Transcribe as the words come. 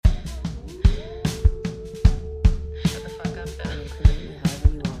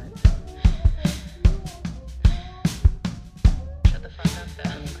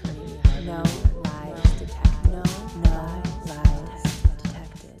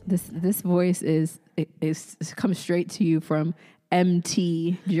This voice is comes straight to you from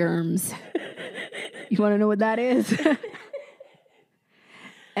MT Germs. You want to know what that is?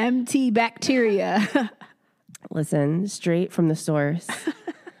 MT bacteria. Listen, straight from the source.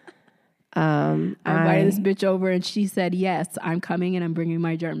 I invited this bitch over and she said, yes, I'm coming and I'm bringing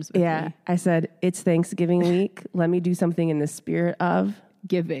my germs with me. I said, it's Thanksgiving week. Let me do something in the spirit of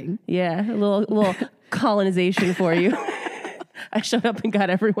giving. Yeah, a little colonization for you. I showed up and got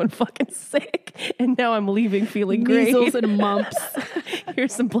everyone fucking sick, and now I'm leaving feeling great. Measles and mumps.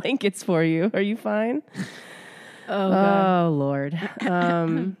 Here's some blankets for you. Are you fine? God. Oh Lord.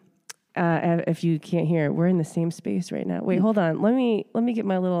 If you can't hear, we're in the same space right now. Wait, hold on. Let me get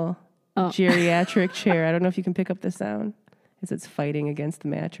my little geriatric chair. I don't know if you can pick up the sound as it's fighting against the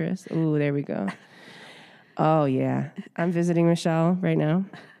mattress. Ooh, there we go. Oh yeah, I'm visiting Michelle right now.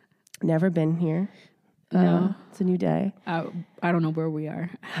 Never been here. No, it's a new day. I don't know where we are.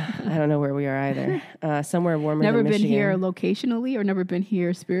 I don't know where we are either. Somewhere warmer never than Michigan. Never been here locationally or never been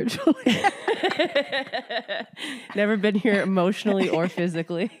here spiritually. Never been here emotionally or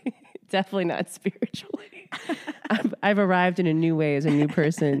physically. Definitely not spiritually. I've arrived in a new way as a new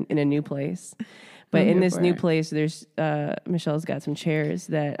person in a new place. But in this new place, there's Michelle's got some chairs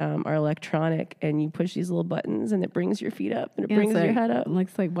that are electronic, and you push these little buttons, and it brings your feet up, and it brings your head up.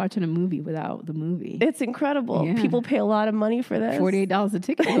 It's like watching a movie without the movie. It's incredible. Yeah. People pay a lot of money for this. $48 a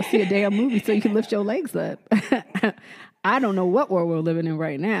ticket to go see a damn movie so you can lift your legs up. I don't know what world we're living in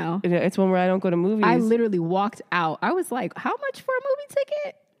right now. It's one where I don't go to movies. I literally walked out. I was like, how much for a movie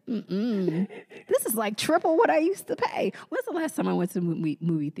ticket? This is like triple what I used to pay. When's the last time I went to a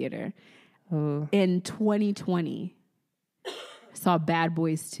movie theater? Ooh. In 2020, saw Bad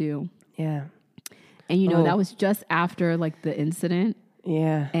Boys 2. Yeah. And, that was just after, like, the incident.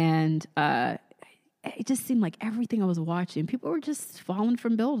 Yeah. And it just seemed like everything I was watching, people were just falling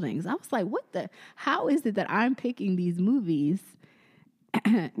from buildings. I was like, how is it that I'm picking these movies?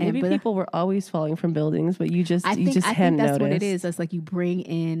 Maybe people were always falling from buildings, but you just hadn't noticed. I think that's what it is. It's like you bring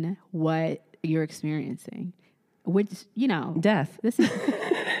in what you're experiencing, which, death. This is...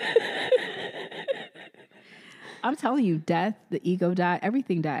 I'm telling you, death, the ego dies,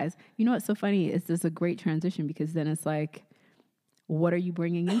 everything dies. You know what's so funny? It's just a great transition because then it's like, what are you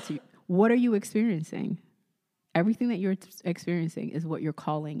bringing into? What are you experiencing? Everything that you're experiencing is what you're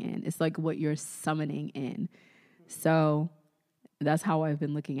calling in. It's like what you're summoning in. So that's how I've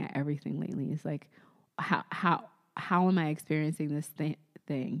been looking at everything lately. It's like, how am I experiencing this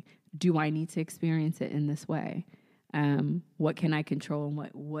thing? Do I need to experience it in this way? What can I control, and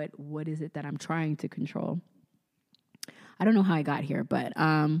what is it that I'm trying to control? I don't know how I got here, but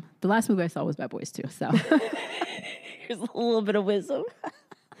the last movie I saw was Bad Boys 2. So here's a little bit of wisdom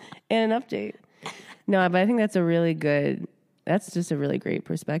and an update. No, but I think that's that's just a really great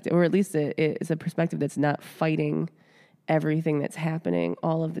perspective, or at least it's a perspective that's not fighting everything that's happening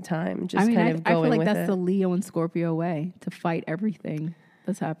all of the time. Just kind of going with it. I feel like that's the Leo and Scorpio way, to fight everything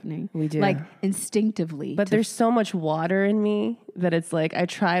that's happening. We do. Like instinctively. But there's so much water in me that it's like I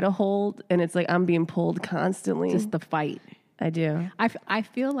try to hold, and it's like I'm being pulled constantly. Just the fight. I do. I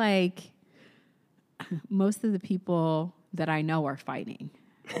feel like most of the people that I know are fighting,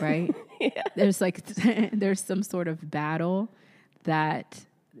 right? Yeah. There's some sort of battle that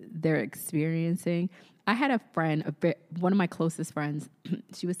they're experiencing. I had a friend, one of my closest friends,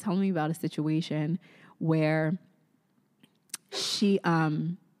 she was telling me about a situation where she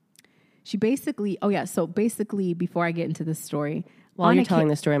basically, so basically before I get into this story. While you're telling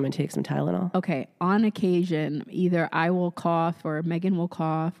the story, I'm going to take some Tylenol. Okay. On occasion, either I will cough or Megan will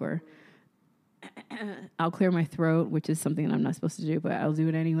cough or I'll clear my throat, which is something that I'm not supposed to do, but I'll do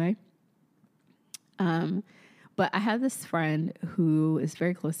it anyway. But I had this friend who is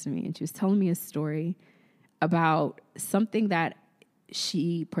very close to me, and she was telling me a story about something that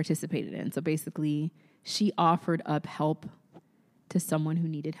she participated in. So basically, she offered up help to someone who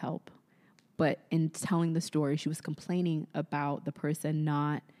needed help. But in telling the story, she was complaining about the person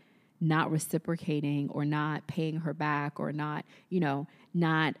not reciprocating or not paying her back or not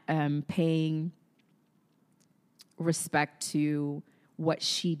paying respect to what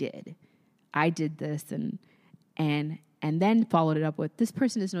she did. I did this and then followed it up with, this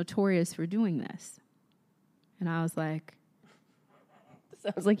person is notorious for doing this. And I was like,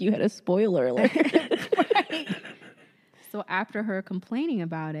 sounds like you had a spoiler alert. Right. So after her complaining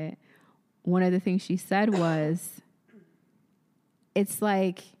about it, one of the things she said was, it's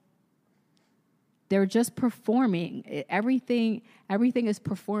like they're just performing. Everything is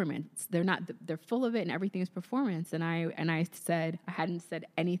performance. They're full of it, and everything is performance. And I said, I hadn't said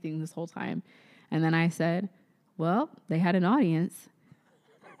anything this whole time. And then I said, well, they had an audience.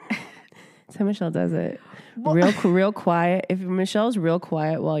 That's how Michelle does it. Real quiet. If Michelle's real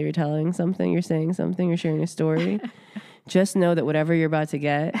quiet while you're telling something, you're saying something, you're sharing a story, just know that whatever you're about to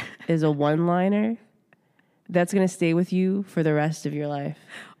get is a one-liner that's going to stay with you for the rest of your life.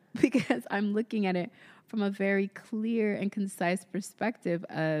 Because I'm looking at it from a very clear and concise perspective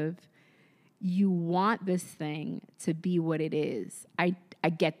of you want this thing to be what it is. I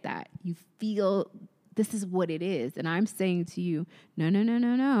get that. You feel this is what it is. And I'm saying to you,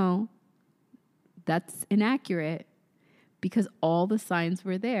 no. That's inaccurate because all the signs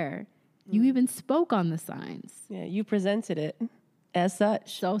were there. You even spoke on the signs. Yeah, you presented it as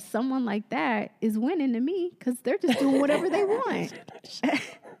such. So someone like that is winning to me because they're just doing whatever they want.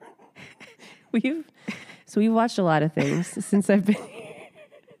 We've watched a lot of things since I've been here.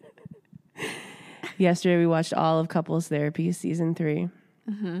 Yesterday we watched all of Couples Therapy season 3.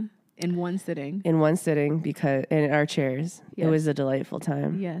 In one sitting. Because in our chairs. Yes. It was a delightful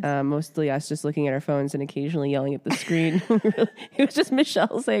time. Yes. Mostly us just looking at our phones and occasionally yelling at the screen. It was just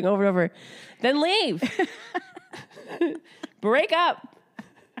Michelle saying over and over, then leave. Break up.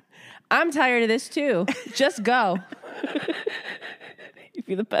 I'm tired of this too. Just go. You'd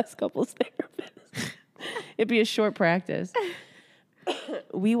be the best couples therapist. It'd be a short practice.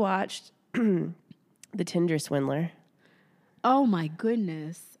 We watched The Tinder Swindler. Oh my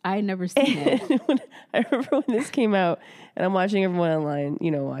goodness. I had never seen it. I remember when this came out and I'm watching everyone online,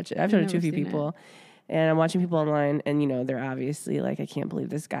 watch it. I've shown it to a few people and I'm watching people online and, they're obviously like, I can't believe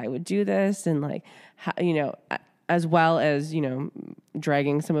this guy would do this. And like, how, as well as,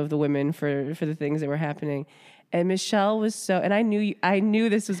 dragging some of the women for the things that were happening. And Michelle was and I knew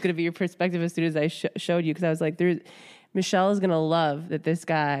this was going to be your perspective as soon as I showed you. Cause I was like, Michelle is going to love that this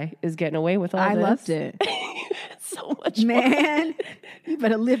guy is getting away with all this. I loved it. So much man, you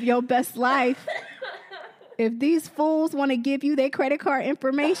better live your best life. If these fools want to give you their credit card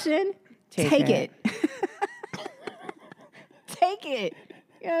information, take it. Take it.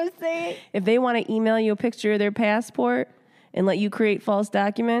 You know what I'm saying? If they want to email you a picture of their passport and let you create false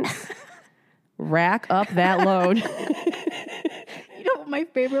documents, rack up that load. You know what my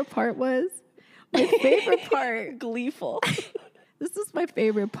favorite part was? My favorite part. Gleeful. This is my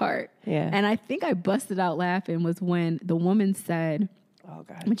favorite part. Yeah. And I think I busted out laughing was when the woman said, oh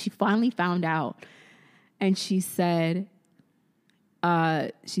God, when she finally found out, and she said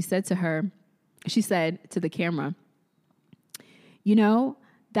to the camera,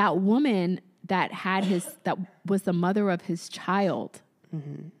 that woman that was the mother of his child,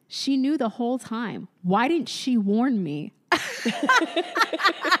 she knew the whole time. Why didn't she warn me?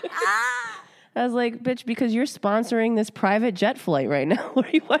 I was like, bitch, because you're sponsoring this private jet flight right now.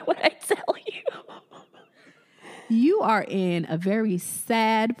 Why would I tell you? You are in a very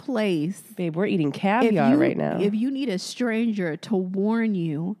sad place. Babe, we're eating caviar right now. If you need a stranger to warn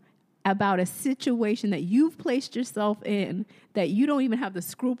you about a situation that you've placed yourself in, that you don't even have the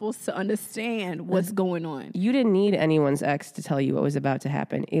scruples to understand what's going on. You didn't need anyone's ex to tell you what was about to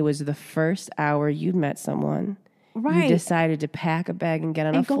happen. It was the first hour you'd met someone. Right. You decided to pack a bag and get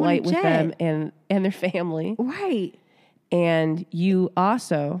on a flight with them and their family. Right. And you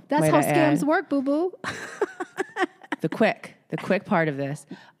also... That's how scams work, boo-boo. The quick part of this.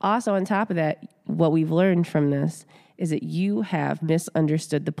 Also, on top of that, what we've learned from this is that you have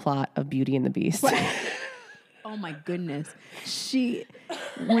misunderstood the plot of Beauty and the Beast. Right. Oh, my goodness.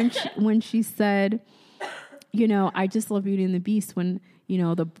 When she said, I just love Beauty and the Beast when...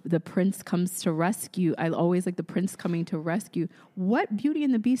 the prince comes to rescue. I always like the prince coming to rescue. What Beauty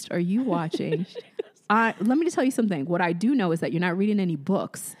and the Beast are you watching? Let me just tell you something. What I do know is that you're not reading any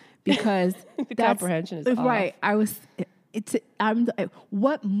books because the comprehension is right. off.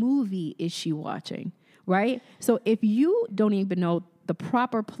 What movie is she watching? Right. So if you don't even know the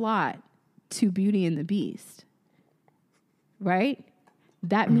proper plot to Beauty and the Beast, right,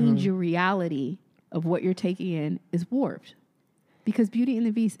 that means your reality of what you're taking in is warped. Because Beauty and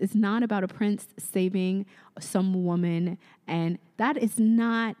the Beast is not about a prince saving some woman, and that is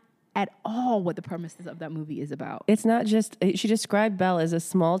not at all what the premises of that movie is about. It's not just, she described Belle as a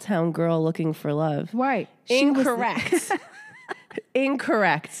small town girl looking for love. Right. Incorrect.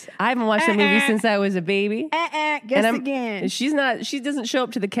 Incorrect. I haven't watched that movie since I was a baby. Guess again. She doesn't show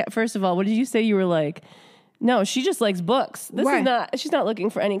up to the cat. First of all, what did you say? You were like, no, she just likes books. She's not looking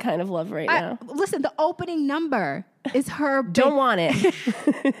for any kind of love right now. Listen, the opening number is her. Don't want it.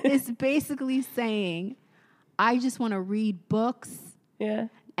 It's basically saying, I just want to read books. Yeah.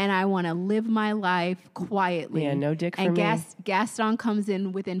 And I want to live my life quietly. Yeah, no dick for me. And Gaston comes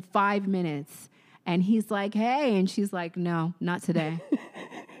in within 5 minutes. And he's like, hey. And she's like, no, not today.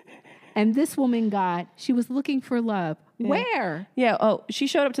 And this woman she was looking for love. Yeah. Where? Yeah. Oh, she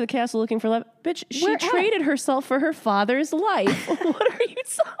showed up to the castle looking for love. Bitch, she traded herself for her father's life. What are you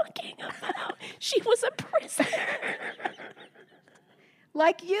talking about? She was a prisoner.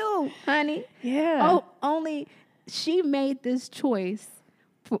 Like you, honey. Yeah. Oh, only she made this choice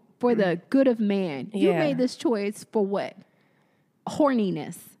for the good of man. You made this choice for what?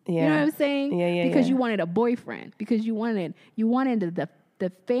 Horniness. Yeah. You know what I'm saying? Yeah. Because you wanted a boyfriend. Because you wanted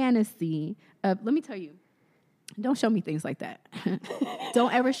the fantasy of, let me tell you, don't show me things like that.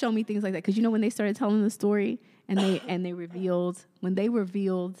 Don't ever show me things like that. Because you know when they started telling the story and they revealed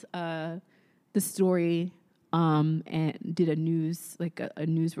the story and did a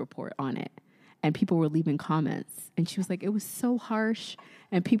news report on it, and people were leaving comments, and she was like, it was so harsh,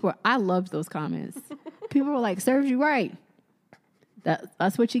 and I loved those comments. People were like, serves you right.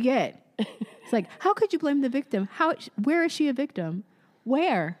 That's what you get. It's like, how could you blame the victim? Where is she a victim?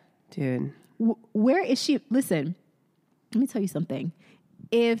 Where? Dude. Where is she? Listen, let me tell you something.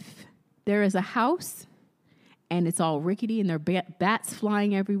 If there is a house and it's all rickety and there are bats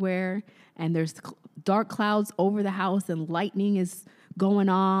flying everywhere and there's dark clouds over the house and lightning is going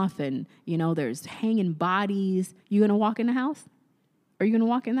off and, there's hanging bodies, you going to walk in the house? Are you going to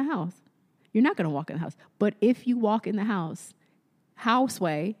walk in the house? You're not going to walk in the house. But if you walk in the house,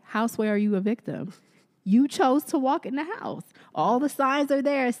 houseway, are you a victim? You chose to walk in the house. All the signs are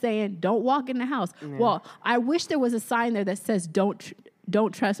there saying, don't walk in the house. Yeah. Well, I wish there was a sign there that says, no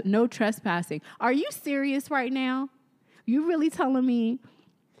trespassing. Are you serious right now? You really telling me?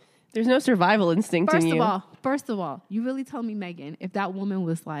 There's no survival instinct in you. First of all, you really tell me, Megan, if that woman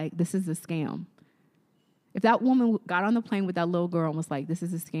was like, this is a scam. If that woman got on the plane with that little girl and was like, this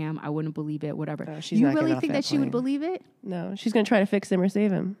is a scam, I wouldn't believe it, whatever. No, you really think that she would believe it? No, she's going to try to fix him or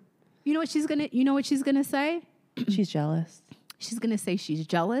save him. You know what she's gonna say? She's jealous. She's gonna say she's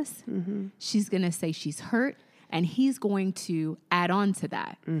jealous. Mm-hmm. She's gonna say she's hurt, and he's going to add on to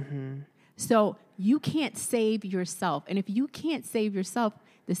that. Mm-hmm. So you can't save yourself, and if you can't save yourself,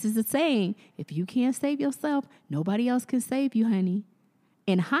 this is the saying: if you can't save yourself, nobody else can save you, honey.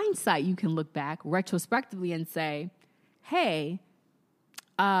 In hindsight, you can look back retrospectively and say, "Hey,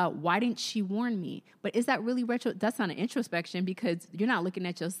 why didn't she warn me?" But is that really that's not an introspection, because you're not looking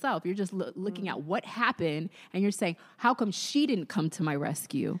at yourself. You're just looking at what happened, and you're saying, how come she didn't come to my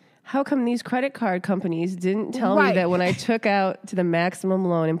rescue? How come these credit card companies didn't tell me that when I took out to the maximum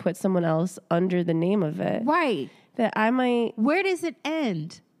loan and put someone else under the name of it? Right. That I might... Where does it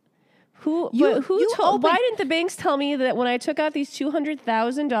end? Why didn't the banks tell me that when I took out these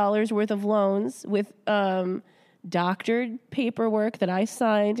 $200,000 worth of loans with... doctored paperwork that I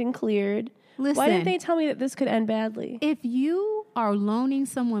signed and cleared. Listen, why didn't they tell me that this could end badly? If you are loaning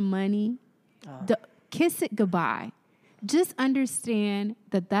someone money, kiss it goodbye. Just understand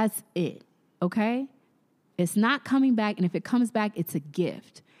that that's it, okay? It's not coming back, and if it comes back, it's a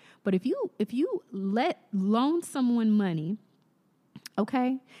gift. But if you loan someone money,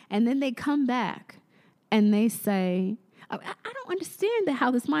 okay, and then they come back and they say, I don't understand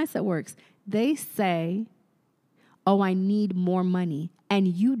how this mindset works. They say, oh, I need more money, and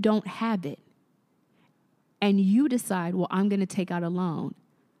you don't have it. And you decide, well, I'm going to take out a loan.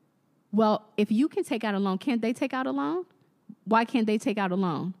 Well, if you can take out a loan, can't they take out a loan? Why can't they take out a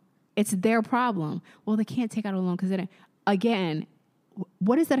loan? It's their problem. Well, they can't take out a loan because, again,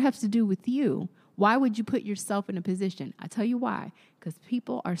 what does that have to do with you? Why would you put yourself in a position? I tell you why. Because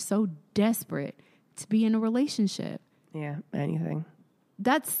people are so desperate to be in a relationship. Yeah, anything.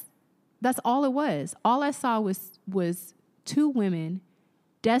 That's all it was. All I saw was two women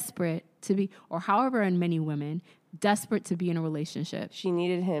desperate to be, or however many women, desperate to be in a relationship. She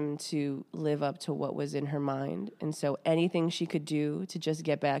needed him to live up to what was in her mind. And so anything she could do to just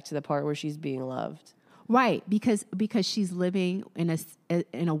get back to the part where she's being loved. Right, because she's living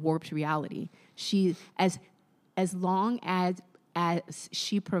in a warped reality. She, as long as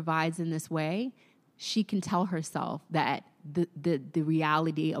she provides in this way, she can tell herself that the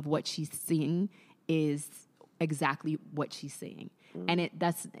reality of what she's seeing is exactly what she's seeing. And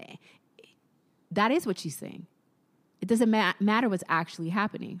that is what she's seeing. It doesn't matter what's actually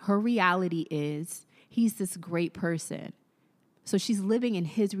happening. Her reality is he's this great person. So she's living in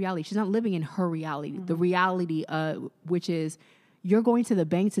his reality. She's not living in her reality. Mm-hmm. The reality which is you're going to the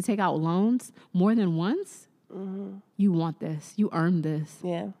bank to take out loans more than once. Mm-hmm. You want this. You earned this.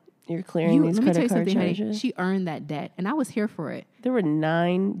 Yeah. You're clearing these credit card charges. Honey, she earned that debt, and I was here for it. There were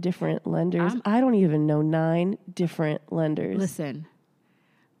 9 different lenders. I don't even know 9 different lenders. Listen,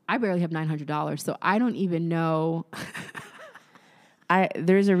 I barely have $900, so I don't even know.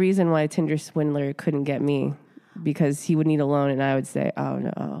 There's a reason why a Tinder swindler couldn't get me, because he would need a loan, and I would say, "Oh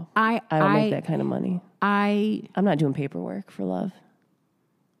no, I don't make that kind of money. I'm not doing paperwork for love."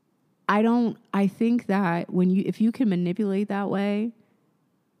 I think that if you can manipulate that way,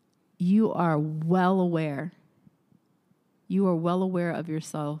 you are well aware. You are well aware of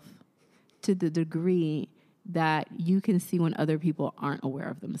yourself to the degree that you can see when other people aren't aware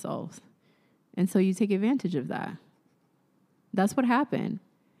of themselves. And so you take advantage of that. That's what happened.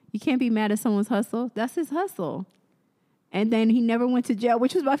 You can't be mad at someone's hustle. That's his hustle. And then he never went to jail,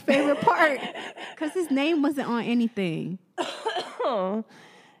 which was my favorite part, because his name wasn't on anything.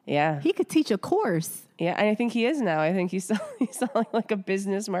 Yeah. He could teach a course. Yeah, and I think he is now. I think he's selling like a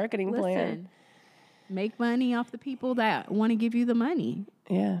business marketing plan. Make money off the people that want to give you the money.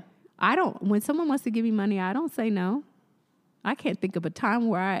 Yeah. When someone wants to give me money, I don't say no. I can't think of a time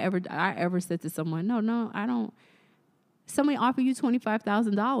where I ever said to someone, no, I don't. Somebody offer you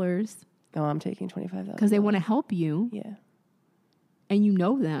 $25,000. Oh, I'm taking $25,000. Because they want to help you. Yeah. And you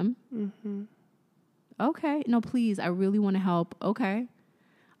know them. Mm-hmm. Okay. No, please, I really want to help. Okay.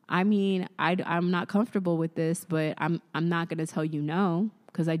 I mean, I'm not comfortable with this, but I'm not going to tell you no,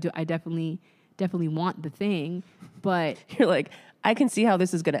 because I definitely want the thing, but you're like, I can see how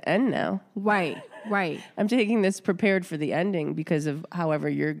this is going to end now. Right. I'm taking this prepared for the ending because of however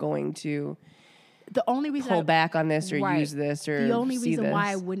you're going to the only reason pull back on this or use this or the only reason this.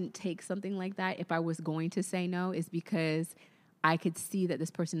 why I wouldn't take something like that if I was going to say no is because I could see that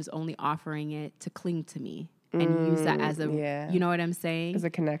this person is only offering it to cling to me. And use that as you know what I'm saying? As a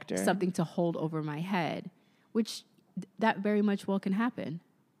connector. Something to hold over my head, which that very much well can happen.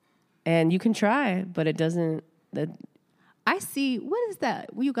 And you can try, but it doesn't. I see. What is that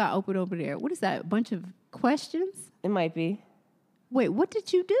you got open over there? What is that? A bunch of questions? It might be. Wait, what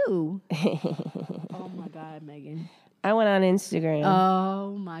did you do? Oh, my God, Megan. I went on Instagram.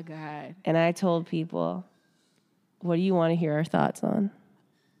 Oh, my God. And I told people, what do you want to hear our thoughts on?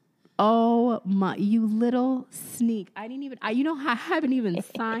 Oh my! You little sneak! I haven't even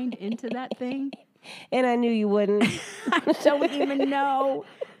signed into that thing, and I knew you wouldn't. I don't even know.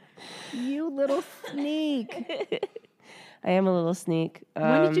 You little sneak! I am a little sneak.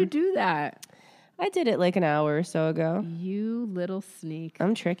 When did you do that? I did it like an hour or so ago. You little sneak!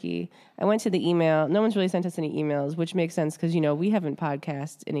 I'm tricky. I went to the email. No one's really sent us any emails, which makes sense because we haven't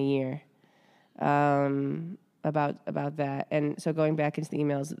podcasted in a year. About that. And so going back into the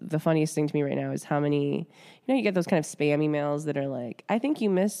emails, the funniest thing to me right now is how many, you get those kind of spam emails that are like, I think you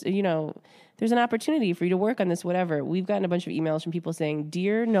missed, there's an opportunity for you to work on this, whatever. We've gotten a bunch of emails from people saying,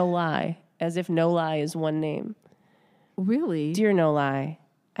 Dear No Lie, as if No Lie is one name. Really? Dear No Lie,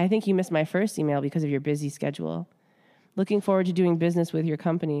 I think you missed my first email because of your busy schedule. Looking forward to doing business with your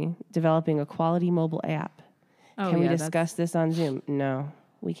company, developing a quality mobile app. Can we discuss this on Zoom? No,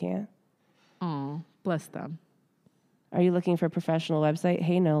 we can't. Oh, bless them. Are you looking for a professional website?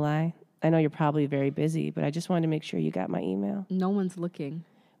 Hey, No Lie. I know you're probably very busy, but I just wanted to make sure you got my email. No one's looking.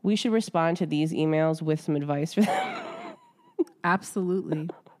 We should respond to these emails with some advice for them. Absolutely.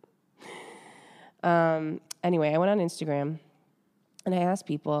 Anyway, I went on Instagram and I asked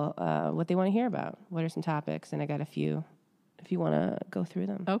people what they want to hear about. What are some topics? And I got a few if you want to go through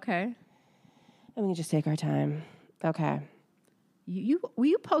them. Okay. And we can just take our time. Okay.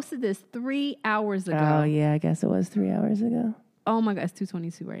 You posted this 3 hours ago. Oh, yeah, I guess it was 3 hours ago. Oh, my God, it's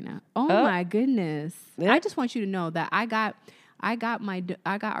 2:22 right now. Oh, my goodness. Yeah. I just want you to know that I got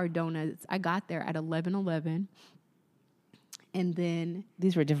our donuts. I got there at 11:11. And then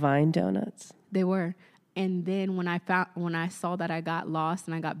these were divine donuts. They were. And then when I saw that I got lost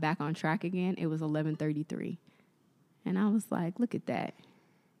and I got back on track again, it was 11:33. And I was like, look at that.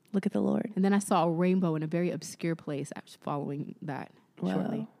 Look at the Lord. And then I saw a rainbow in a very obscure place. I was following that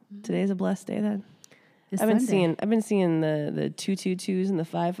shortly. Today's a blessed day then. It's I've Sunday. been seeing the 222s and the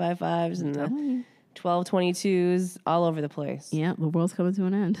 555s and the 1222s all over the place. Yeah, the world's coming to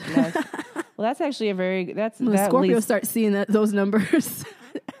an end. That's actually when Scorpio starts seeing those numbers.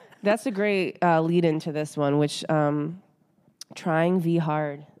 That's a great lead into this one, which Trying V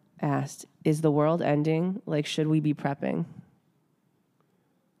Hard asked, is the world ending? Like, should we be prepping?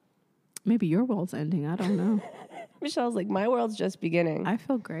 Maybe your world's ending. I don't know. Michelle's like, my world's just beginning. I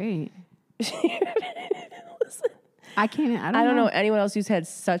feel great. Listen, I don't know anyone else who's had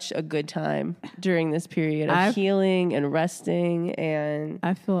such a good time during this period of healing and resting and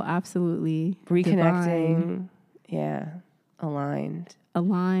I feel absolutely reconnecting. Divine. Yeah. Aligned. I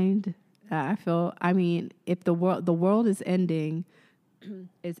mean, if the world is ending,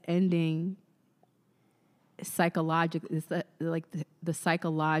 it's ending psychological. It's like the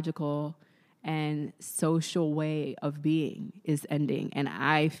psychological and social way of being is ending, and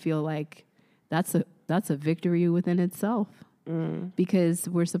I feel like that's that's a victory within itself. Because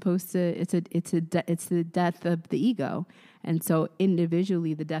we're supposed to, it's the death of the ego. And so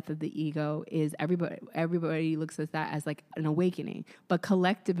individually, the death of the ego is everybody looks at that as like an awakening, but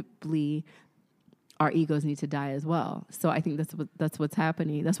collectively our egos need to die as well. So I think that's what's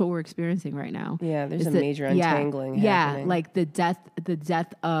happening. That's what we're experiencing right now. Yeah. There's a major untangling happening. Yeah. Like the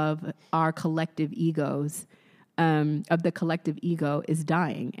death of our collective egos, of the collective ego is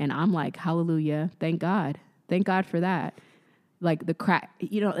dying. And I'm like, hallelujah. Thank God for that. Like the crack,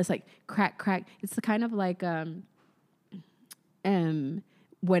 it's like crack. It's the kind of like when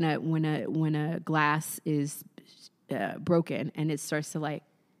a glass is broken and it starts to like,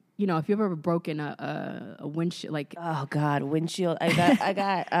 if you've ever broken a windshield, like oh God, windshield. I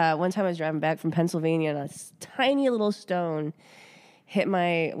got one time I was driving back from Pennsylvania and a tiny little stone hit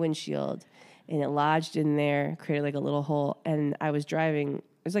my windshield and it lodged in there, created like a little hole. And I was driving.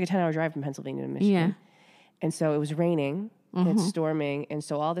 It was like a 10-hour drive from Pennsylvania to Michigan. Yeah. And so it was raining. And it's storming, and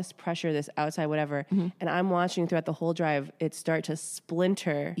so all this pressure, this outside whatever, and I'm watching throughout the whole drive it start to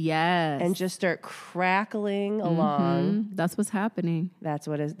splinter, and just start crackling along. That's what's happening. That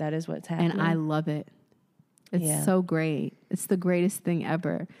is what's happening, and I love it. It's so great. It's the greatest thing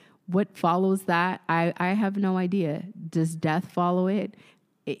ever. What follows that, I have no idea. Does death follow it?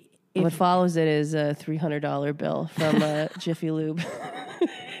 What follows it is a $300 bill from Jiffy Lube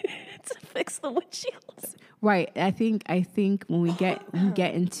to fix the windshields. Right. I think when we get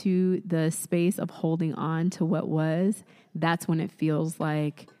into the space of holding on to what was, that's when it feels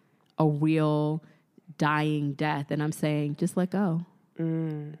like a real dying death. And I'm saying, just let go.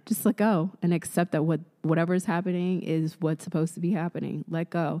 Just let go and accept that whatever is happening is what's supposed to be happening.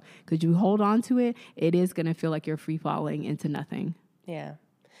 Let go. Because you hold on to it, it is going to feel like you're free falling into nothing. Yeah.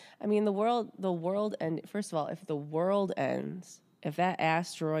 I mean, the world, and first of all, if the world ends, if that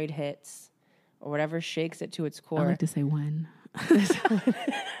asteroid hits, or whatever shakes it to its core. I like to say when. I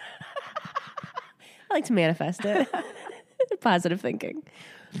like to manifest it. Positive thinking.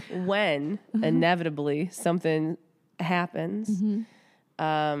 When inevitably something happens,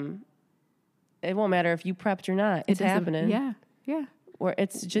 it won't matter if you prepped or not. It's happening. Yeah. Or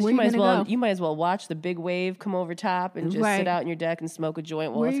it's just you might as well watch the big wave come over top and just sit out in your deck and smoke a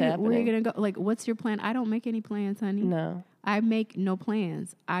joint while it's happening. Where are you gonna go? Like, what's your plan? I don't make any plans, honey. No. I make no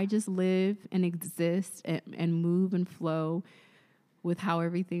plans. I just live and exist and move and flow with how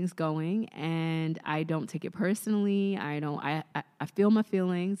everything's going, and I don't take it personally. I feel my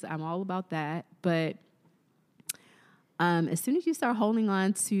feelings. I'm all about that. But as soon as you start holding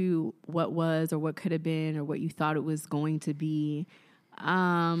on to what was or what could have been or what you thought it was going to be,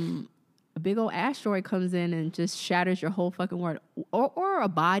 a big old asteroid comes in and just shatters your whole fucking world, or a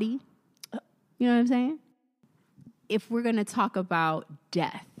body. You know what I'm saying? If we're going to talk about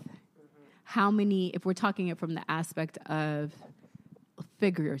death, if we're talking it from the aspect of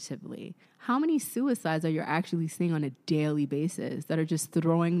figuratively, how many suicides are you actually seeing on a daily basis that are just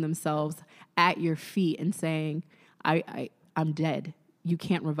throwing themselves at your feet and saying, I'm dead. You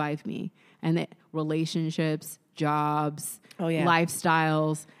can't revive me. And that relationships, jobs,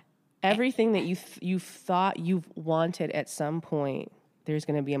 lifestyles. Everything that you thought you've wanted at some point, there's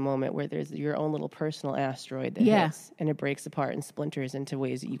going to be a moment where there's your own little personal asteroid that hits and it breaks apart and splinters into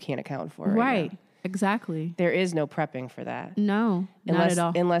ways that you can't account for. Right. Now. Exactly. There is no prepping for that. No, not at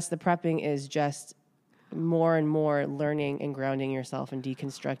all. Unless the prepping is just more and more learning and grounding yourself and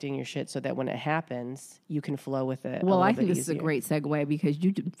deconstructing your shit so that when it happens, you can flow with it. Well, I think this is a great segue because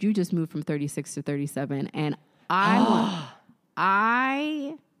you just moved from 36 to 37 and I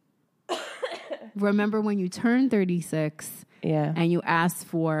remember when you turned 36 and you asked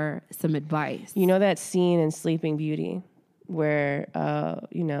for some advice. You know that scene in Sleeping Beauty where,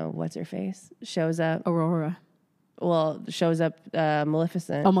 what's her face? Shows up. Aurora. Well, shows up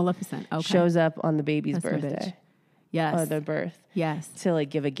Maleficent. Oh, Maleficent. Okay. Shows up on the baby's birthday. Yes. Or the birth. Yes. To like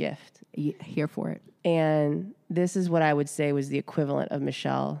give a gift. Here for it. And this is what I would say was the equivalent of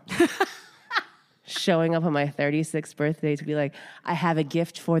Michelle showing up on my 36th birthday to be like, I have a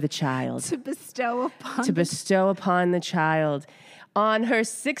gift for the child. To bestow upon the child on her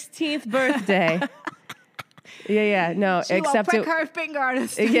 16th birthday. No, she except will prick her finger on a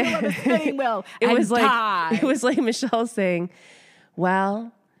spinning wheel and die. It was like Michelle saying,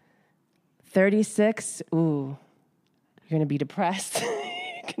 well, 36, ooh, you're going to be depressed.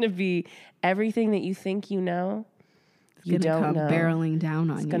 You're going to be everything that you think you know. You don't know. Barreling down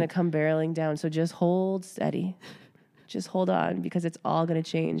on you. It's going to come barreling down. So just hold steady. Just hold on because it's all going to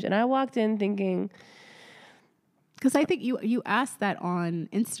change. And I walked in thinking. Because I think you asked that on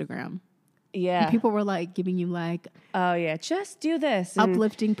Instagram. Yeah. People were like giving you like, oh yeah, just do this. And,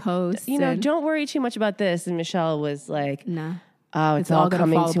 uplifting posts. you know, don't worry too much about this. And Michelle was like, nah, oh, it's all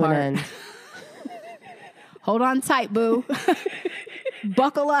coming to an end. Hold on tight, boo.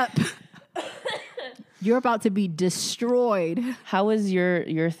 Buckle up. You're about to be destroyed. How was your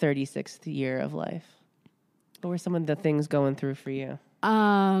 36th year of life? What were some of the things going through for you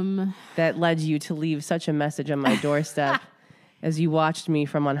that led you to leave such a message on my doorstep as you watched me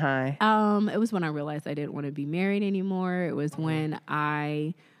from on high? It was when I realized I didn't want to be married anymore. It was when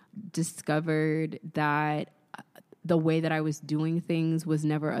I discovered that the way that I was doing things was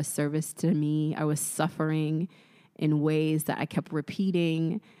never a service to me. I was suffering in ways that I kept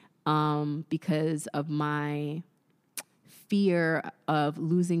repeating because of my fear of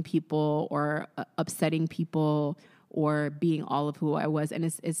losing people or upsetting people or being all of who I was. And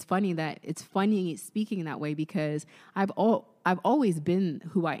it's funny speaking that way because I've always been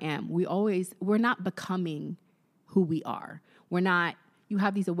who I am. We're not becoming who we are. You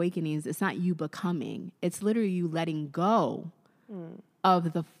have these awakenings. It's not you becoming. It's literally you letting go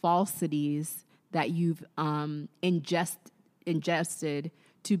of the falsities that you've ingested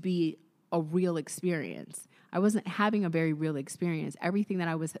to be a real experience. I wasn't having a very real experience. Everything that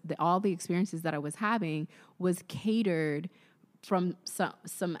all the experiences that I was having was catered from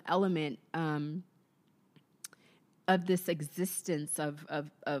some element of this existence of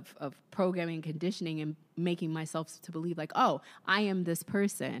programming, conditioning, and making myself to believe like, oh, I am this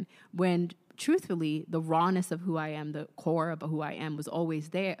person. When truthfully, the rawness of who I am, the core of who I am was always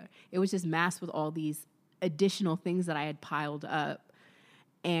there. It was just masked with all these additional things that I had piled up.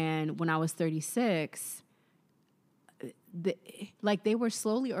 And when I was 36, they were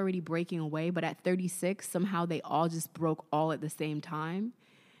slowly already breaking away, but at 36, somehow they all just broke all at the same time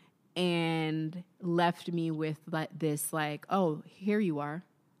and left me with this, oh, here you are,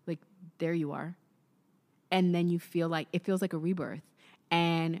 like, there you are. And then you feel like, it feels like a rebirth.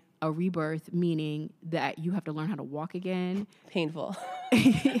 And a rebirth meaning that you have to learn how to walk again. Painful.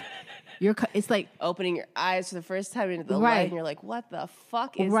 It's like opening your eyes for the first time into the light, and you're like, "What the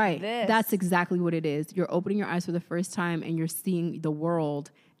fuck is this?" That's exactly what it is. You're opening your eyes for the first time, and you're seeing the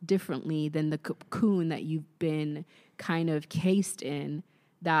world differently than the cocoon that you've been kind of cased in,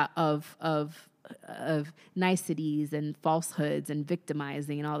 that of niceties and falsehoods and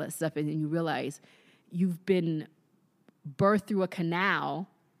victimizing and all that stuff. And then you realize you've been birthed through a canal,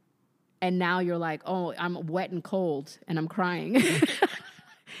 and now you're like, "Oh, I'm wet and cold, and I'm crying."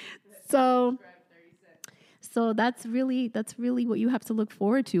 So that's really what you have to look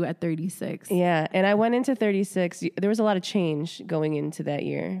forward to at 36. Yeah, and I went into 36. There was a lot of change going into that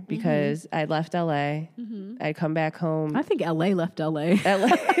year because I left LA. I'd come back home. I think LA left LA.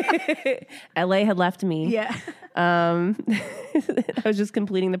 LA had left me. Yeah. I was just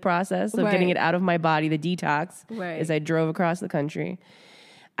completing the process of getting it out of my body, the detox, as I drove across the country.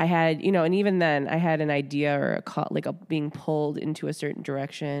 I had, and even then I had an idea or being pulled into a certain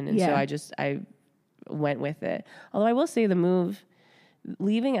direction. And so I went with it. Although I will say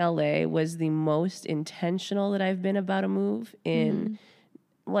leaving LA was the most intentional that I've been about a move in,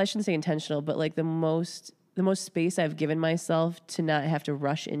 well, I shouldn't say intentional, but like the most space I've given myself to not have to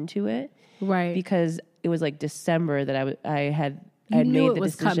rush into it. Right. Because it was like December that I had made the it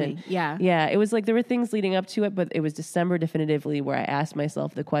was decision. Coming. Yeah. Yeah. It was like there were things leading up to it, but it was December definitively where I asked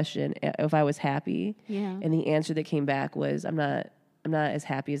myself the question if I was happy. Yeah. And the answer that came back was, I'm not as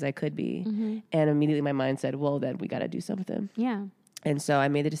happy as I could be. And immediately my mind said, well, then we got to do something. Yeah. And so I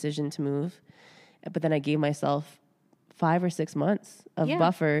made the decision to move. But then I gave myself 5 or 6 months of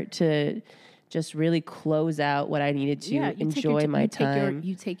buffer to just really close out what I needed to enjoy my time.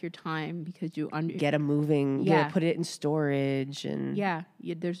 You take your time because you get them moving, put it in storage, and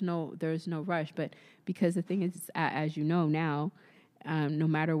there's no rush. But because the thing is, as you know now, no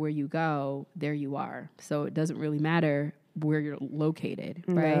matter where you go, there you are. So it doesn't really matter where you're located,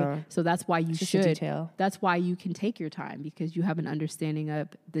 right? No. So that's why you should. That's why you can take your time, because you have an understanding of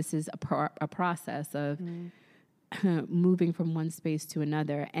this is a process of moving from one space to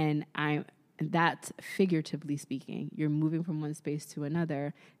another, and that's figuratively speaking. You're moving from one space to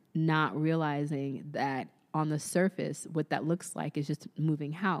another, not realizing that on the surface, what that looks like is just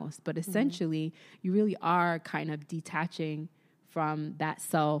moving house. But essentially, you really are kind of detaching from that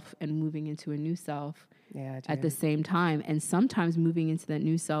self and moving into a new self at the same time. And sometimes moving into that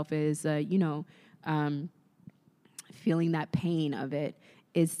new self is, feeling that pain of it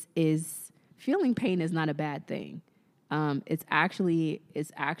is feeling pain is not a bad thing. It's actually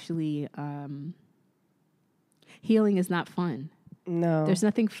healing is not fun. No. There's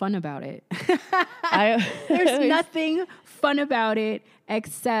nothing fun about it. There's nothing fun about it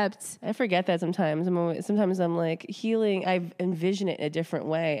except... I forget that sometimes. Sometimes I'm like, healing, I envision it in a different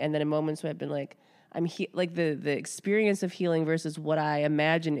way. And then in moments where I've been like, like the experience of healing versus what I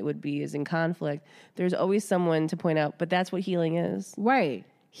imagine it would be is in conflict. There's always someone to point out, but that's what healing is. Right.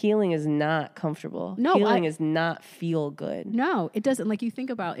 Healing is not comfortable. No, healing is not feel good. No, it doesn't. Like, you think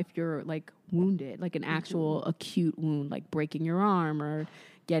about if you're like wounded, like an actual acute wound, like breaking your arm or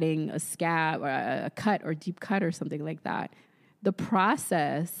getting a scab or a cut or deep cut or something like that. The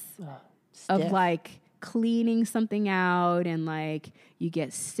process of like cleaning something out and like you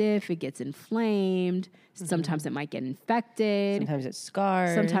get stiff, it gets inflamed. Sometimes it might get infected. Sometimes it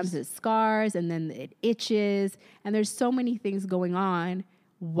scars. And then it itches. And there's so many things going on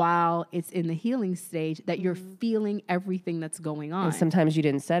while it's in the healing stage that you're feeling everything that's going on. And sometimes you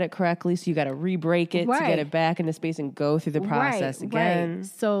didn't set it correctly, so you got to re-break it to get it back into space and go through the process again. Right.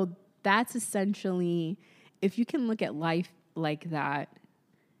 So that's essentially, if you can look at life like that,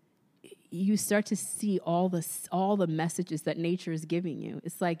 you start to see all the messages that nature is giving you.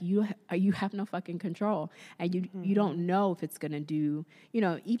 It's like you have no fucking control, and you don't know if it's going to do.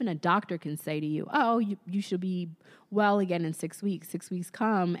 Even a doctor can say to you, "Oh, you should be well again in 6 weeks." 6 weeks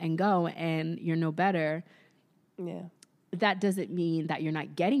come and go, and you're no better. Yeah. That doesn't mean that you're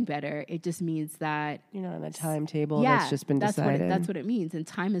not getting better. It just means that you're not on a timetable that's just been decided. That's what it means, and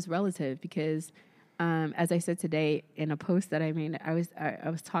time is relative because. As I said today in a post that I made, I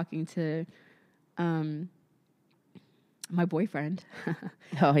was talking to my boyfriend.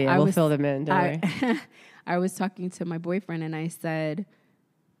 Oh yeah, we'll fill them in. Don't worry. I was talking to my boyfriend and I said,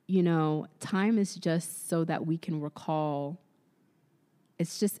 time is just so that we can recall.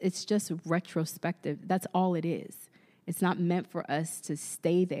 It's just retrospective. That's all it is. It's not meant for us to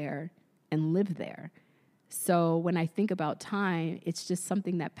stay there and live there. So when I think about time, it's just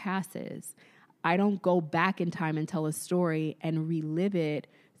something that passes. I don't go back in time and tell a story and relive it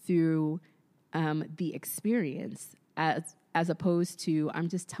through the experience as opposed to I'm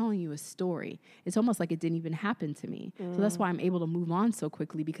just telling you a story. It's almost like it didn't even happen to me. So that's why I'm able to move on so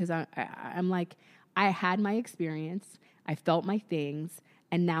quickly because I'm like, I had my experience, I felt my things,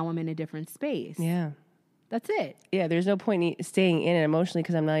 and now I'm in a different space. Yeah. That's it. Yeah, there's no point staying in it emotionally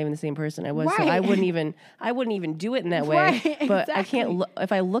because I'm not even the same person I was. Right. So I wouldn't even do it in that way. Right, but exactly. I can't.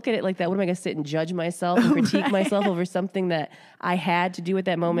 If I look at it like that, what am I going to sit and judge myself and critique myself over something that I had to do at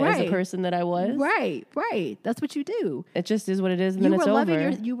that moment as the person that I was? Right. That's what you do. It just is what it is, and then it's over.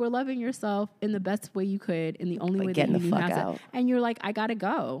 You were loving yourself in the best way you could, in the only way that you knew how to. And you're like, I gotta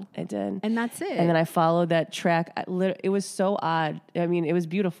go. I did, and that's it. And then I followed that track. It was so odd. I mean, it was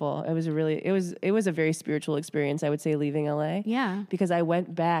beautiful. It was a very spiritual experience, I would say, leaving LA. Yeah. Because I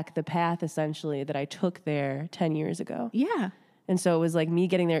went back the path essentially that I took there 10 years ago. Yeah. And so it was like me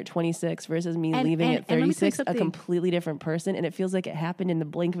getting there at 26 versus me leaving at 36, a completely different person. And it feels like it happened in the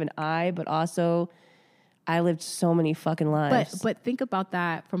blink of an eye, but also I lived so many fucking lives. But think about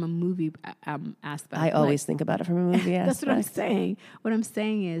that from a movie aspect. I always think about it from a movie aspect. That's what I'm saying. What I'm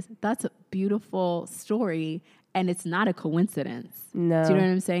saying is that's a beautiful story. And it's not a coincidence. No. Do you know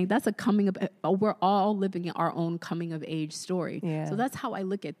what I'm saying? That's a coming of... We're all living our own coming of age story. Yeah. So that's how I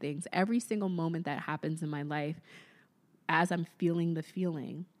look at things. Every single moment that happens in my life, as I'm feeling the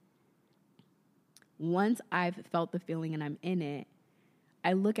feeling, once I've felt the feeling and I'm in it,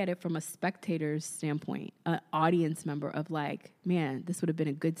 I look at it from a spectator's standpoint, an audience member of like, man, this would have been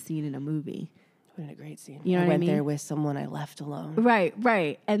a good scene in a movie. It would have been a great scene. You know I what I went mean? there with someone I left alone.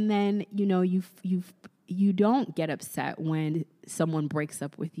 Right. And then, you don't get upset when someone breaks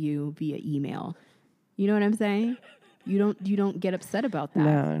up with you via email. You know what I'm saying? You don't get upset about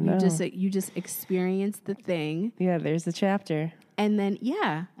that. No. You just experience the thing. Yeah, there's the chapter. And then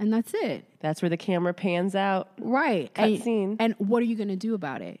and that's it. That's where the camera pans out. Right. Cut scene. And what are you going to do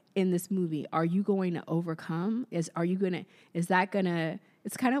about it in this movie? Are you going to overcome?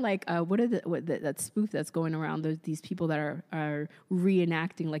 It's kind of like that spoof that's going around. There's these people that are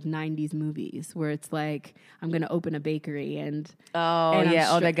reenacting like 90s movies where it's like, I'm going to open a bakery and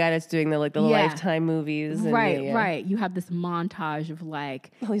that guy that's doing the Lifetime movies. And right. You have this montage of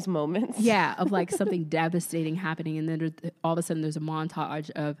like all these moments. Yeah, of like something devastating happening, and then all of a sudden there's a montage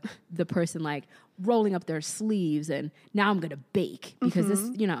of the person like rolling up their sleeves and now I'm going to bake because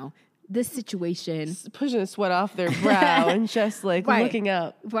this situation... pushing the sweat off their brow and just like looking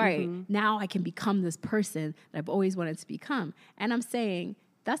up. Right. Now I can become this person that I've always wanted to become. And I'm saying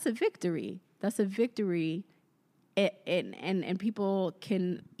that's a victory. That's a victory. And people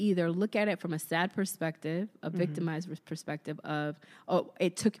can either look at it from a sad perspective, a victimized perspective of, oh,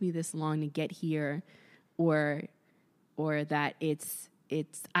 it took me this long to get here, or or that it's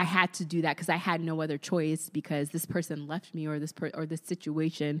I had to do that because I had no other choice because this person left me or this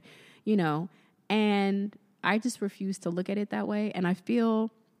situation, you know. And I just refuse to look at it that way. And I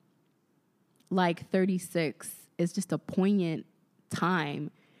feel like 36 is just a poignant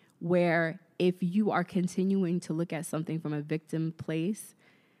time where if you are continuing to look at something from a victim place,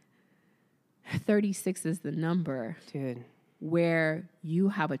 36 is the number, dude, where you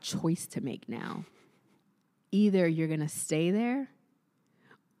have a choice to make now. Either you're going to stay there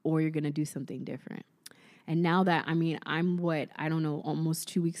or you're going to do something different. And now that, I mean, I'm I don't know, almost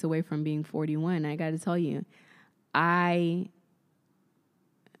 2 weeks away from being 41. I got to tell you,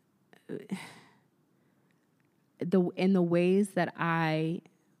 in the ways that I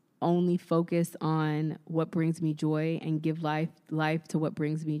only focus on what brings me joy and give life to what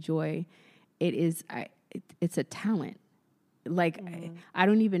brings me joy, it's a talent. Like, I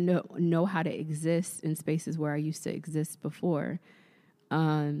don't even know how to exist in spaces where I used to exist before.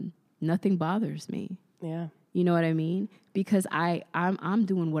 Nothing bothers me. Yeah. You know what I mean? Because I'm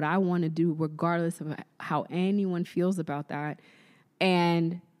doing what I want to do regardless of how anyone feels about that.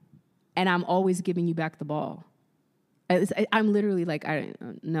 And I'm always giving you back the ball. I'm literally like,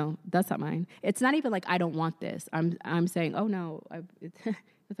 no, that's not mine. It's not even like I don't want this. I'm saying, oh no, I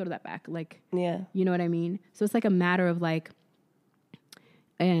throw that back. Like, yeah, you know what I mean? So it's like a matter of like,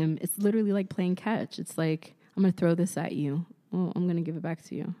 it's literally like playing catch. It's like, I'm going to throw this at you. Well, I'm going to give it back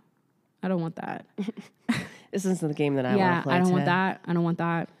to you. I don't want that. This isn't the game that I want to play. I don't want that. I don't want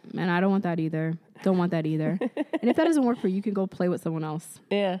that. And I don't want that either. Don't want that either. And if that doesn't work for you, you can go play with someone else.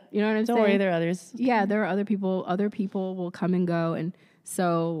 Yeah. You know what I'm saying? Don't worry, there are others. Yeah, there are other people. Other people will come and go. And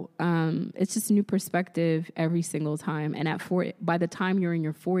so it's just a new perspective every single time. And by the time you're in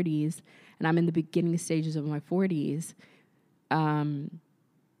your 40s, and I'm in the beginning stages of my 40s, I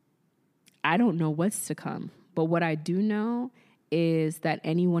don't know what's to come. But what I do know is that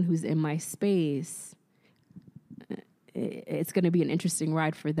anyone who's in my space, it's going to be an interesting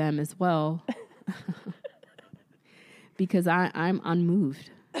ride for them as well. Because I'm unmoved.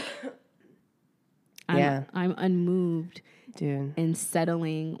 I'm unmoved, dude, in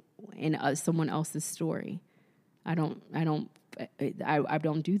settling in someone else's story. I don't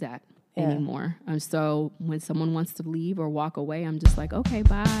do that anymore. And so when someone wants to leave or walk away, I'm just like, okay,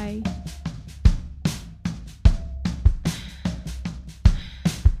 bye.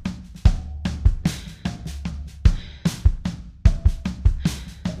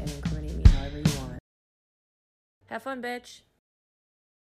 Have fun, bitch.